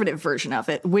conservative version of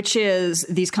it, which is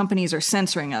these companies are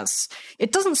censoring us.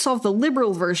 It doesn't solve the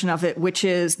liberal version of it, which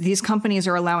is these companies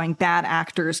are allowing bad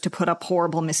actors to put up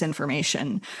horrible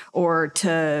misinformation or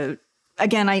to,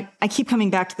 again, I keep coming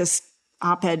back to this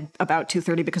op-ed about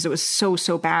 230 because it was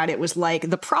so bad. It was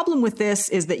like, the problem with this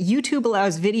is that YouTube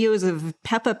allows videos of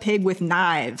Peppa Pig with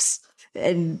knives.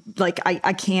 And like,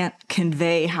 I can't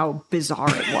convey how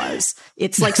bizarre it was.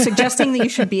 It's like suggesting that you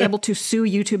should be able to sue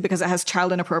YouTube because it has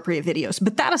child inappropriate videos.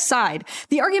 But that aside,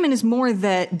 the argument is more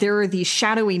that there are these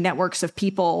shadowy networks of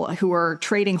people who are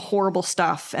trading horrible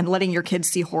stuff and letting your kids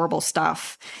see horrible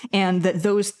stuff. And that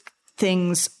those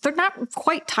things, they're not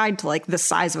quite tied to like the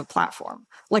size of a platform.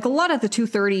 Like a lot of the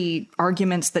 230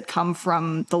 arguments that come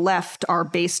from the left are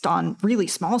based on really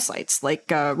small sites, like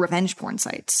revenge porn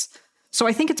sites. So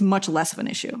I think it's much less of an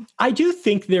issue. I do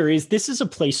think this is a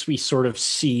place we sort of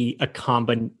see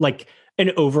an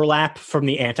overlap from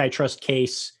the antitrust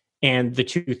case and the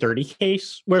 230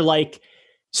 case, where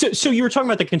so you were talking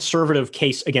about the conservative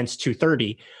case against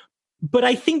 230, but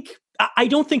I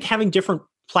don't think having different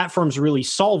platforms really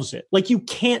solves it. Like you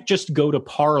can't just go to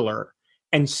Parler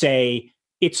and say,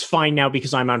 it's fine now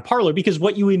because I'm on Parler, because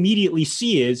what you immediately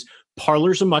see is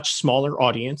Parler's a much smaller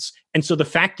audience. And so the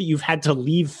fact that you've had to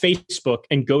leave Facebook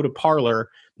and go to Parler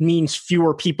means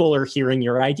fewer people are hearing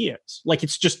your ideas. Like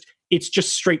it's just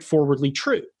straightforwardly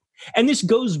true. And this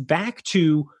goes back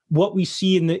to what we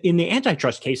see in the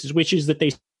antitrust cases, which is that they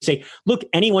say, look,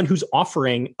 anyone who's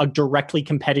offering a directly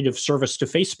competitive service to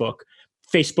Facebook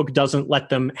doesn't let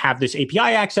them have this API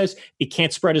access. It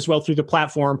can't spread as well through the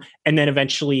platform. And then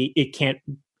eventually it can't,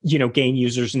 gain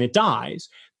users and it dies.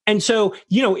 And so,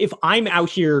 if I'm out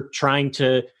here trying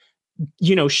to,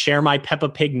 share my Peppa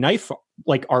Pig knife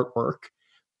like artwork,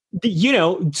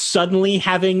 suddenly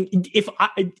having,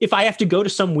 if I have to go to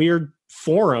some weird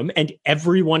forum and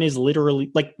everyone is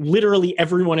literally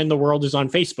everyone in the world is on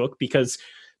Facebook because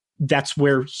that's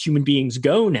where human beings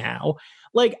go now.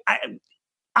 Like,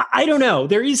 I don't know.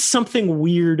 There is something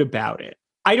weird about it.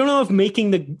 I don't know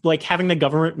if having the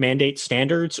government mandate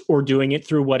standards or doing it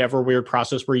through whatever weird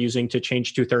process we're using to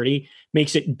change 230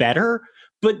 makes it better.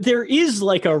 But there is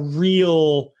like a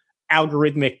real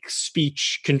algorithmic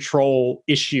speech control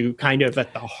issue kind of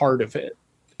at the heart of it.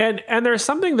 And there's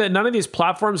something that none of these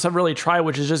platforms have really tried,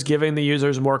 which is just giving the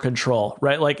users more control,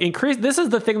 right? Like this is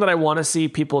the thing that I want to see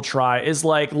people try is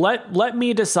like, let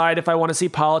me decide if I want to see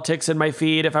politics in my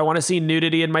feed, if I want to see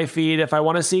nudity in my feed, if I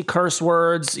want to see curse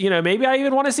words, maybe I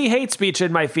even want to see hate speech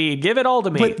in my feed. Give it all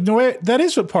to me. But no, that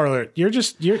is what Parler,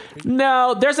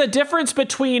 No, there's a difference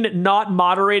between not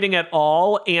moderating at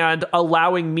all and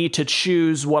allowing me to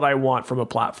choose what I want from a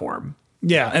platform.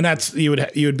 Yeah, and that's you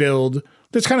would build.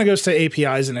 This kind of goes to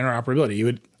APIs and interoperability.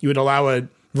 You would allow a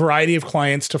variety of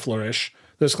clients to flourish.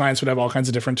 Those clients would have all kinds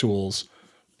of different tools,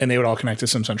 and they would all connect to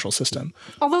some central system.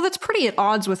 Although that's pretty at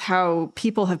odds with how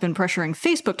people have been pressuring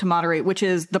Facebook to moderate, which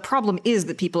is the problem is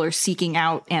that people are seeking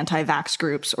out anti-vax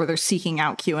groups or they're seeking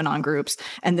out QAnon groups.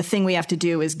 And the thing we have to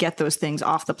do is get those things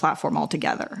off the platform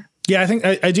altogether. Yeah,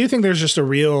 I do think there's just a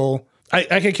real...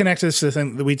 I could connect this to the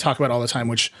thing that we talk about all the time,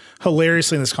 which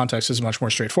hilariously in this context is much more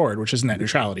straightforward, which is net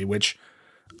neutrality, which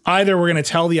either we're going to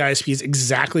tell the ISPs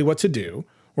exactly what to do,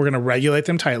 we're going to regulate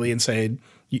them tightly and say,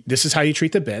 this is how you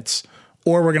treat the bits,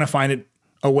 or we're going to find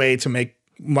a way to make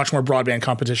much more broadband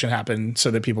competition happen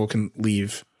so that people can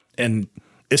leave. And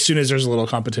as soon as there's a little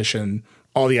competition,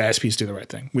 all the ISPs do the right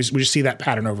thing. We just see that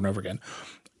pattern over and over again.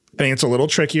 I think it's a little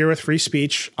trickier with free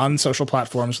speech on social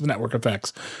platforms with network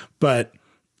effects, but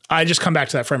I just come back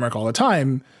to that framework all the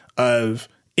time of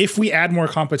if we add more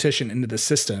competition into the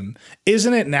system,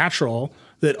 isn't it natural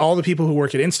that all the people who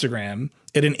work at Instagram,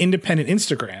 at an independent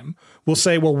Instagram, will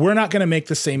say, well, we're not going to make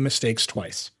the same mistakes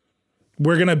twice.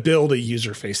 We're going to build a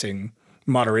user-facing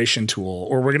moderation tool,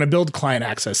 or we're going to build client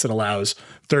access that allows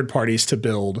third parties to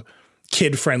build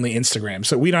kid-friendly Instagram.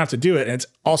 So we don't have to do it, and it's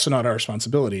also not our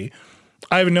responsibility.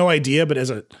 I have no idea, but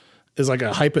as like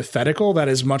a hypothetical, that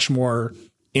is much more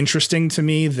interesting to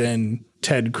me than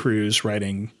Ted Cruz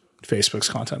writing Facebook's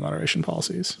content moderation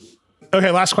policies. Okay,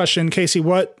 last question. Casey,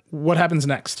 what happens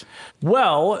next?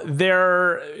 Well,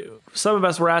 some of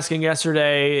us were asking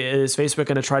yesterday, is Facebook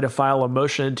going to try to file a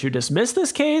motion to dismiss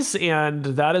this case? And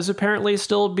that is apparently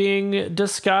still being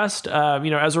discussed.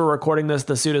 As we're recording this,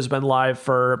 the suit has been live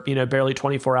for, barely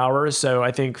 24 hours. So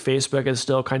I think Facebook is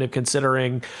still kind of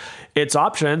considering its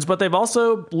options, but they've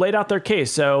also laid out their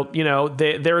case. So,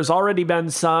 there has already been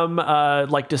some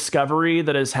discovery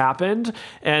that has happened.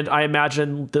 And I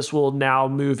imagine this will now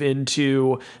move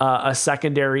into a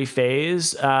secondary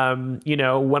phase.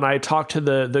 When I talked to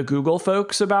the Google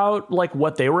folks about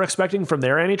what they were expecting from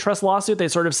their antitrust lawsuit, they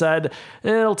sort of said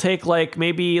it'll take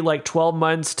maybe 12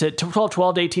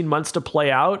 to 18 months to play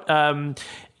out.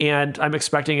 And I'm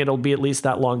expecting it'll be at least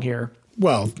that long here.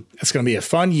 Well, it's going to be a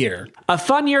fun year. A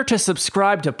fun year to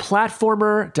subscribe to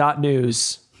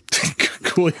platformer.news.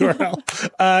 Cool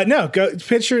URL. No, go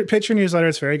pitch your newsletter.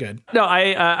 It's very good. No,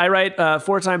 I write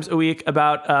 4 times a week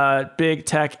about big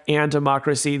tech and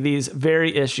democracy, these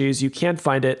very issues. You can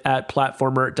find it at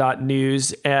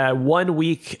platformer.news.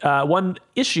 One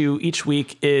issue each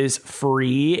week is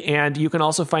free, and you can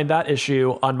also find that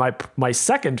issue on my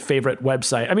second favorite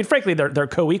website. I mean, frankly, they're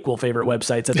co-equal favorite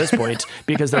websites at this point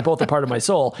because they're both a part of my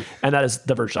soul, and that is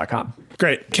theverge.com.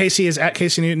 Great. Casey is at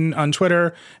Casey Newton on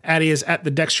Twitter. Addie is at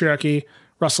the Dextriarchy.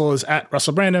 Russell is at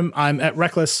Russell Brandom. I'm at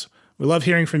Reckless. We love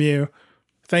hearing from you.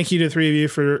 Thank you to the 3 of you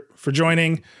for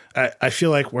joining. I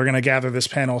feel like we're going to gather this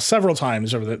panel several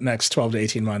times over the next 12 to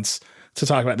 18 months to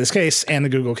talk about this case and the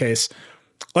Google case.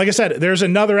 Like I said, there's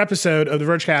another episode of the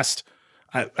Vergecast.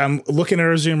 I'm looking at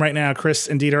our Zoom right now. Chris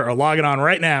and Dieter are logging on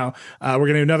right now. We're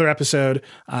going to do another episode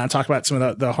and talk about some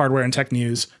of the hardware and tech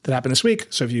news that happened this week.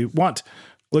 So if you want,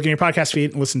 look in your podcast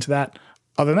feed and listen to that.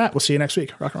 Other than that, we'll see you next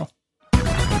week. Rock and roll.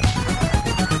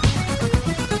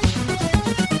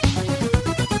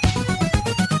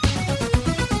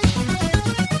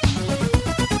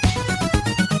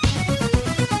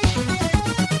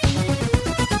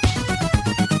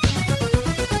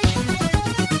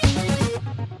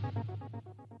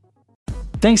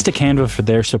 Thanks to Canva for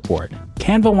their support.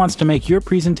 Canva wants to make your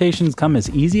presentations come as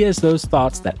easy as those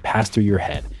thoughts that pass through your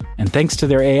head. And thanks to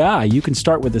their AI, you can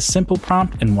start with a simple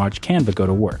prompt and watch Canva go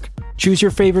to work. Choose your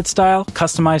favorite style,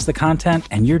 customize the content,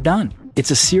 and you're done.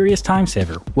 It's a serious time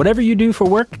saver. Whatever you do for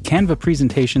work, Canva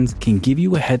presentations can give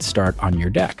you a head start on your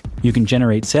deck. You can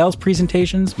generate sales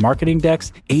presentations, marketing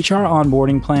decks, HR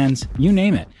onboarding plans, you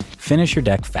name it. Finish your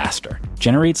deck faster.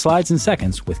 Generate slides in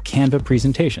seconds with Canva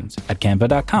presentations at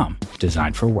canva.com.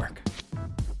 Designed for work.